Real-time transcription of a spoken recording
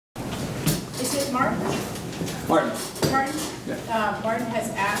is it Martin? Martin. Martin? Yeah. Martin has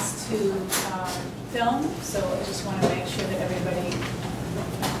asked to film, so I just want to make sure that everybody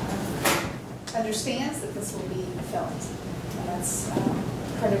understands that this will be filmed. And that's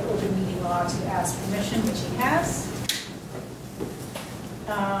part of open meeting law to ask permission, which he has.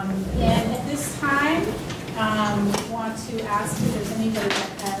 And at this time, we want to ask if there's anybody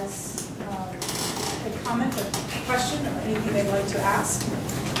that has a comment or question or anything they'd like to ask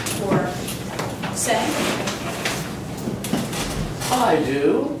or say. I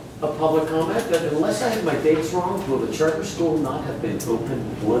do. A public comment that unless I have my dates wrong, will the charter school not have been open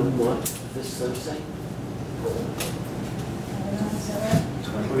 1 month this Thursday? Is that right?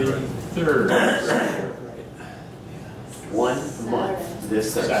 23rd. 1 month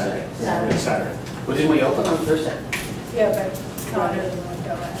this Thursday. Saturday. Well, didn't we open on Thursday? Yeah, but not everyone would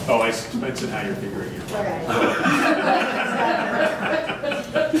go in. Oh, I see. Depends on how you're figuring it. Okay.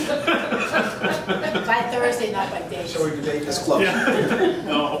 By Thursday, not by day. So we debate this close. Yeah.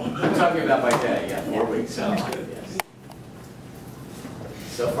 No. I'm talking about by day, yeah, 4 weeks. Sounds good. Yes.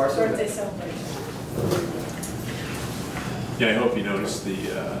 So far, so Birthday good. celebration. Yeah, I hope you noticed the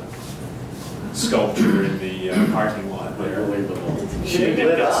sculpture in the parking lot there. Unbelievable. You Should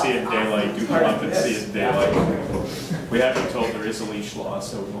didn't get to see it in daylight. Do come up and see it in daylight. We have been told there is a leash law,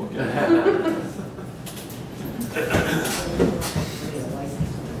 so we won't get it.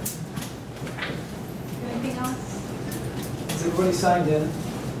 Anything else? Is everybody signed in?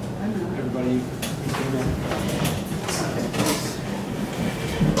 Everybody came in?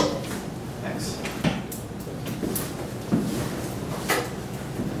 Thanks.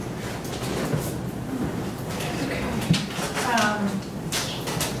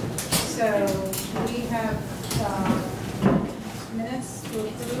 So we have minutes to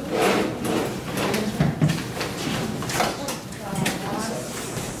approve.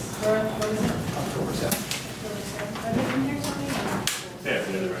 October 7th. Are they in here, Tony? Yeah,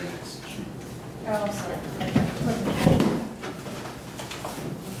 they're the very next sheet. Oh, sorry.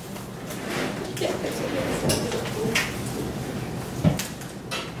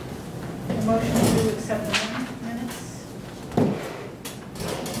 A motion to accept the minutes?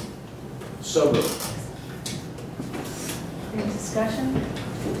 So moved. Any discussion?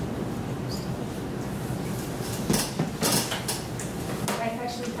 I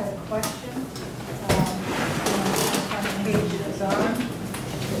actually had a question. On the page it was on.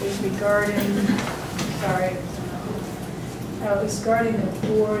 It was regarding, sorry. It was regarding the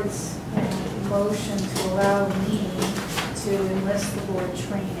board's motion to allow me to enlist the board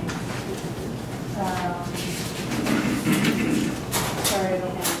training. Sorry, I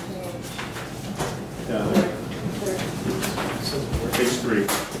don't have the page. Down there. Page 3.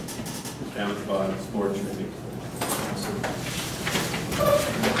 Down at the bottom, it's board training.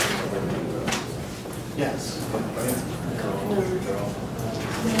 Yes.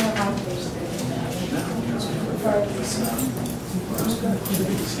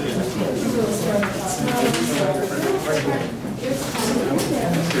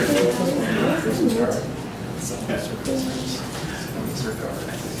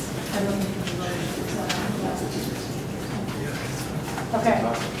 Okay,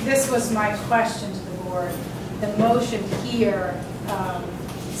 this was my question to the board. The motion here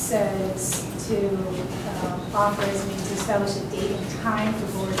says to authorize me to establish a date and time for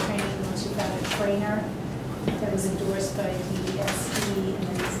board training once you've got a trainer that was endorsed by DESE and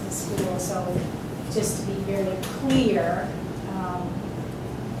then it's in the school. So just to be very clear,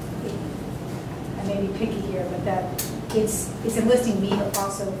 I may be picky here, but that it's enlisting me to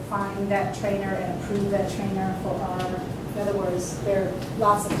also find that trainer and approve that trainer for our, in other words, there are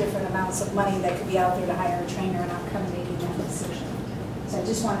lots of different amounts of money that could be out there to hire a trainer, and I'm kind of making that decision. So I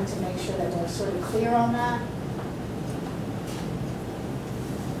just wanted to make sure that we're sort of clear on that.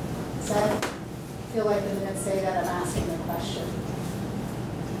 Does that feel like the minutes say that I'm asking the question?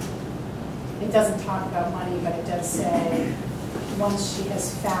 It doesn't talk about money, but it does say once she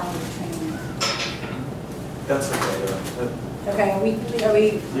has found a trainer. That's okay. Okay, are we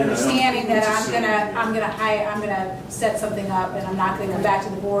understanding that I'm gonna set something up and I'm not gonna come back to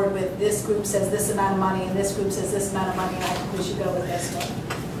the board with this group says this amount of money and this group says this amount of money and I think we should go with this one.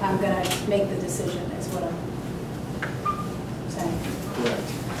 I'm gonna make the decision is what I'm saying. Correct.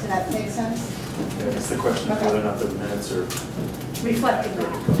 Does that make sense? Yeah, it's the question of whether or not the minutes are Reflecting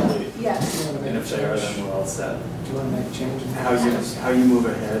that. complete. Yes. And if they are, then we're all set. Do you want to make a change? How you move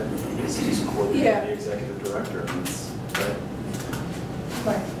ahead is just coordinate Yeah. the executive director. And that's, right?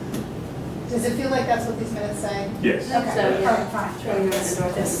 Right. Does it feel like that's what these minutes say? Yes. Okay, all right, fine.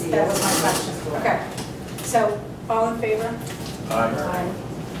 That was my question. Okay. So, all in favor? Aye. Aye.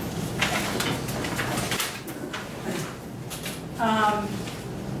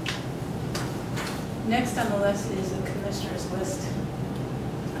 Next on the list is the commissioner's list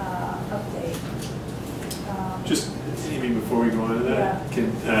update. Just, Amy, before we go on to Yeah.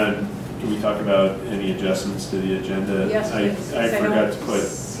 that, can we talk about any adjustments to the agenda? Yes, please. I don't forgot to put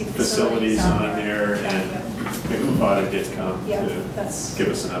see facilities on there, and Mick Lafata did come Yeah, to that's give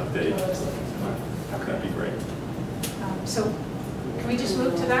us an what update. I was looking for. Okay. That'd be great. So can we just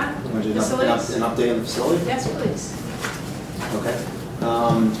move to that? Want to do Facilities? an update on the facility? Yes, please. Okay.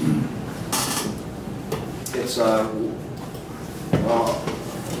 It's, well,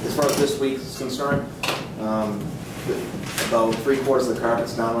 as far as this week is concerned, about 3/4 of the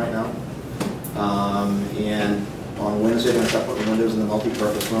carpet's down right now. And on Wednesday, they're going to start putting windows in the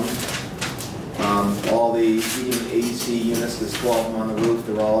multi-purpose room. All the heating AC units, there's 12 of them on the roof,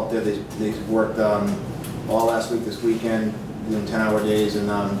 they're all up there. They worked all last week, this weekend, doing 10-hour days, and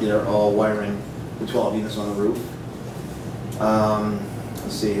they're all wiring the 12 units on the roof.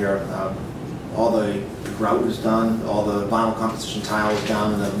 Let's see here. All the grout is done, all the vinyl composition tile is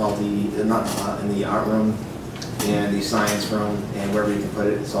done in the in the art room and the science room, and wherever you can put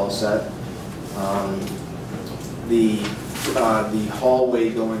it, it's all set. The hallway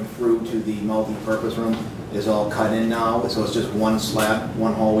going through to the multi-purpose room is all cut in now, so it's just one slab,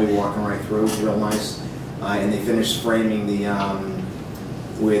 one hallway walking right through, real nice. And they finished framing the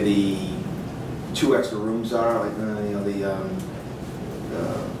where the 2 extra rooms are, like the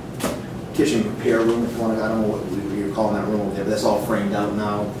kitchen repair room, if you want to, I don't know what you're calling that room over there, but that's all framed out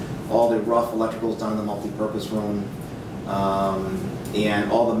now. All the rough electrical's done in the multi-purpose room, and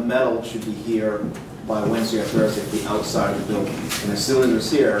all the metal should be here by Wednesday or Thursday at the outside of the building. And as soon as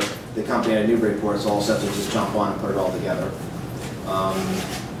it's here, the company at Newburyport is all set to just jump on and put it all together.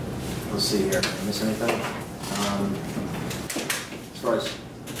 Let's see here, did I miss anything? As far as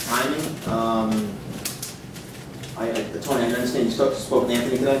timing, Tony, I understand you spoke to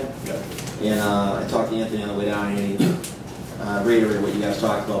Anthony today? Yeah. And I talked to Anthony on the way down here, and he reiterated what you guys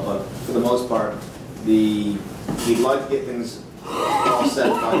talked about, but for the most part, we'd like to get things all set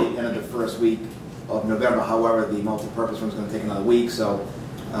by the end of the first week of November. However, the multi-purpose room is going to take another week, so,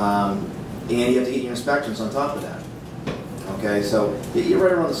 and you have to get your inspections on top of that. Okay, so you're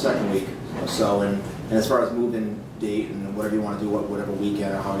right around the second week or so, and as far as move-in date and whatever you want to do, whatever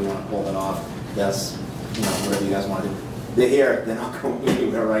weekend or how you want to pull that off, that's, whatever you guys want to do. They're here, they're not going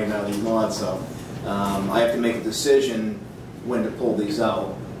anywhere right now, these mods, so I have to make a decision when to pull these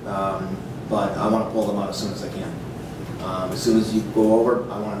out, but I want to pull them out as soon as I can. As soon as you go over,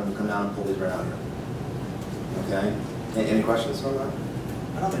 I want them to come down and pull these right out here. Okay? Any questions on that?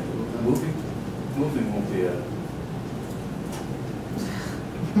 I don't think moving won't be a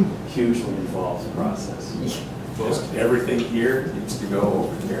hugely involved process. Just everything here needs to go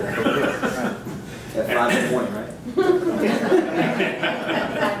over here. At 5:20, right?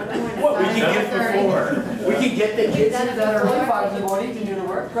 What, we can get before? We can get the kids That early, 5 in the morning to do the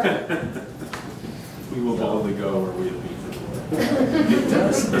work, right? We will boldly go where we leave for work. It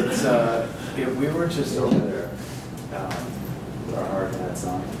does. It's we were just over there with our hard hats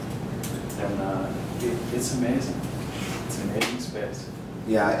on, and it's amazing. It's an amazing space.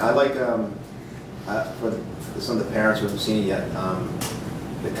 Yeah, I like, for some of the parents who haven't seen it yet,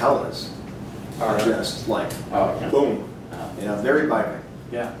 the colors are just like, boom, very vibrant.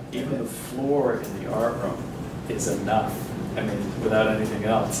 Yeah, even the floor in the art room is enough. I mean, without anything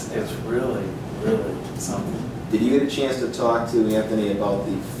else, it's really, really something. Did you get a chance to talk to Anthony about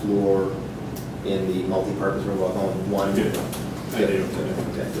the floor in the multi-purpose room, about only one? I did.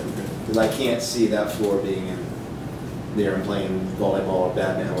 Okay. Because I can't see that floor being in there and playing volleyball or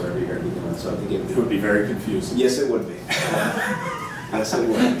badminton or whatever you're going to be doing. So I think It would be very confusing. Yes, it would be. Yes, it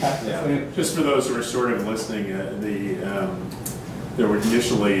would. Yeah. Just for those who are sort of listening, there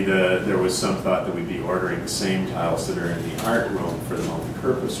was some thought that we'd be ordering the same tiles that are in the art room for the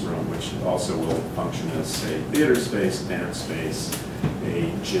multi-purpose room, which also will function as a theater space, dance space, a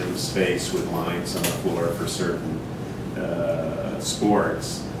gym space with lines on the floor for certain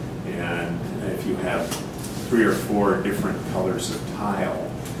sports. And if you have 3 or 4 different colors of tile,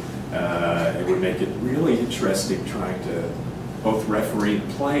 it would make it really interesting trying to both referee and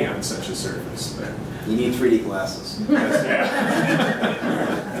play on such a surface. But You need 3D glasses.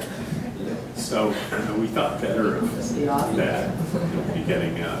 So we thought better of that. You'll be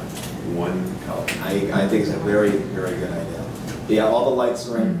getting one color. I think it's a very, very good idea. Yeah, all the lights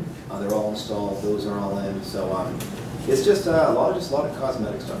are in. They're all installed. Those are all in. So it's just a lot of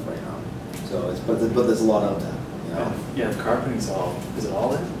cosmetic stuff right now. So but there's a lot of that. Yeah, the carpeting's is it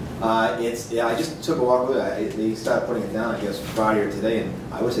all in? I just took a walk with it. They started putting it down, I guess, Friday or today, and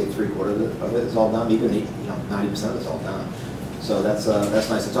I would say 3/4 of it is all done. Even 90% of it's all done. So that's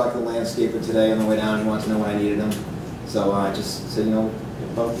nice. I talked to the landscaper today on the way down. He wanted to know when I needed him. So I just said,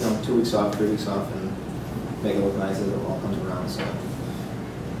 about 2 weeks off, 3 weeks off, and make it look nice as it all comes around. So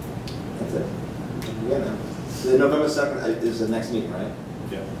that's it. Yeah, man. So November 2nd is the next meeting, right?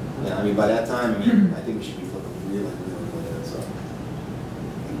 Yeah. Yeah. I mean, by that time, I think we should be looking really, really good. So.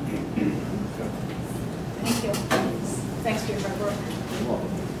 Thank you. Thanks for your hard work. You're welcome.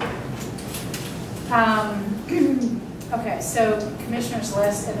 Okay, so commissioners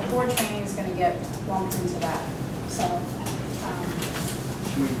list and the board training is going to get lumped into that. So,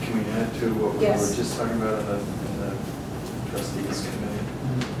 Can we add to what we Yes. were just talking about in the trustees committee?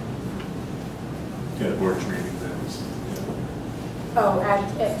 Yeah, board training things. oh,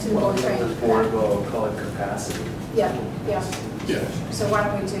 add to the board training. The board will call it capacity. Yeah, yeah. Yeah. So why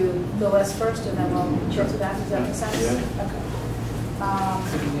don't we do the list first and then we'll get to that? Does that make sense? Yeah. Okay.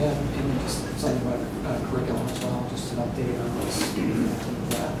 Could we add maybe just something about curriculum as well, just an update on those,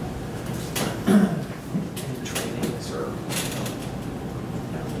 that? Any trainings or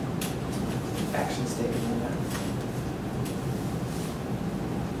actions taken on that?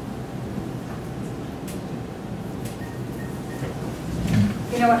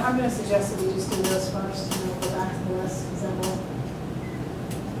 You know what, I'm going to suggest that we just do those first and then we'll go back to the list because then we'll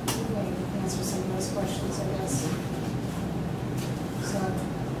maybe answer some of those questions, I guess. So,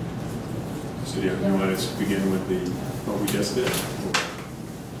 So you want us to begin with what we just did?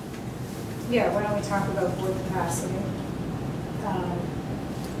 yeah, why don't we talk about board capacity? Do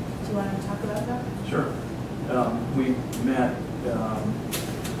you want to talk about that? Sure. We met,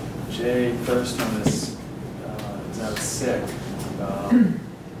 Jay Thurstone is out sick.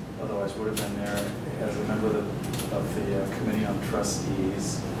 Otherwise would have been there as a member of the Committee on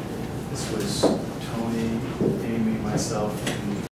Trustees. This was Tony, Amy, myself, and